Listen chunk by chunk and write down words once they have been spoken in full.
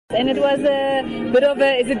And it was a bit of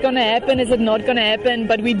a, is it going to happen, is it not going to happen?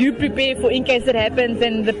 But we do prepare for in case it happens,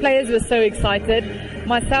 and the players were so excited.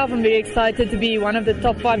 Myself, I'm very excited to be one of the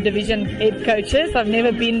top 5 division head coaches. I've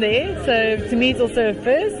never been there, so to me it's also a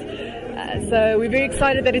first. So we're very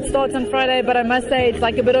excited that it starts on Friday, but I must say it's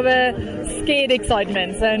like a bit of a scared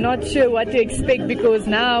excitement. So not sure what to expect, because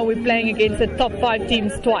now we're playing against the top 5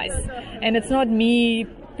 teams twice. And it's not me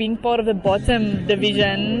being part of the bottom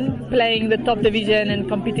division, playing the top division and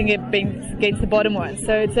competing against the bottom one.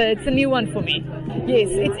 So it's a new one for me. Yes,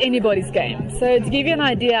 it's anybody's game. So to give you an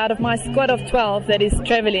idea, out of my squad of 12 that is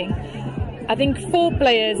travelling, I think 4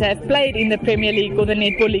 players have played in the Premier League or the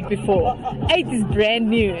Netball League before. 8 is brand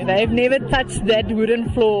new. They've never touched that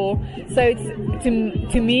wooden floor. So it's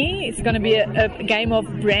to me, it's going to be a game of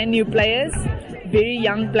brand new players, very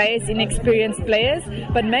young players, inexperienced players,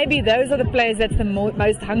 but maybe those are the players that's the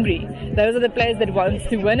most hungry. Those are the players that want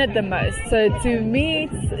to win it the most. So to me,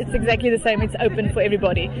 it's exactly the same. It's open for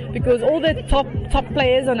everybody, because all the top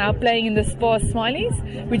players are now playing in the Spar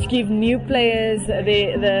Smileys, which give new players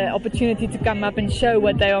the opportunity to come up and show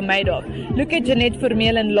what they are made of. Look at Jenni-Lee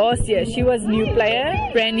Delport last year. She was new player,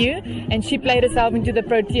 brand new, and she played herself into the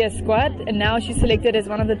Proteas squad, and now she's selected as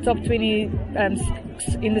one of the top 20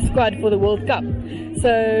 in the squad for the World Cup. So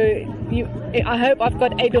I hope I've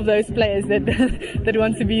got 8 of those players that that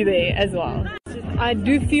want to be there as well. I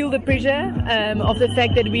do feel the pressure of the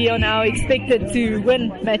fact that we are now expected to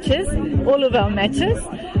win matches, all of our matches.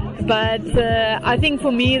 But I think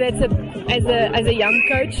for me, that's as a young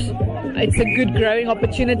coach, it's a good growing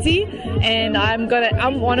opportunity, and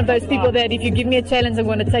I'm one of those people that if you give me a challenge, I'm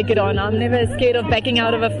going to take it on. I'm never scared of backing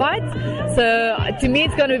out of a fight. So to me,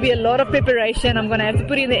 it's going to be a lot of preparation. I'm going to have to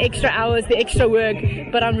put in the extra hours, the extra work,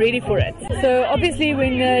 but I'm ready for it. So obviously,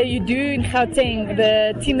 when you do in Gauteng,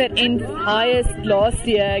 the team that ends highest last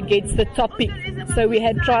year gets the top pick. So we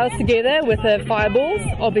had trials together with the Fireballs,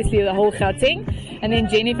 obviously the whole Gauteng, and then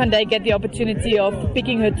Jenny van Dijk get the opportunity of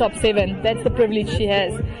picking her top 7. That's the privilege she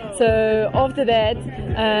has. So after that,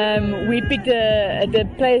 we picked the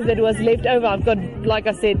players that was left over. I've got, like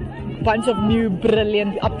I said, a bunch of new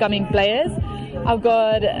brilliant upcoming players. I've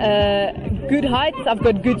got good heights, I've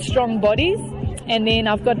got good strong bodies, and then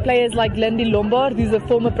I've got players like Jenni-Lee Delport, who's a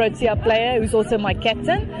former Protea player, who's also my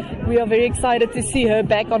captain. We are very excited to see her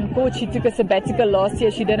back on court. She took a sabbatical last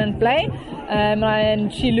year, she didn't play,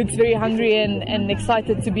 and she looks very hungry and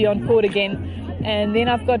excited to be on court again. And then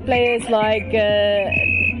I've got players like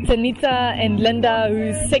Tanita and Linda,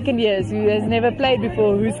 who's second years, who has never played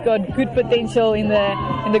before, who's got good potential in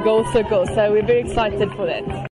the goal circle. So we're very excited for that.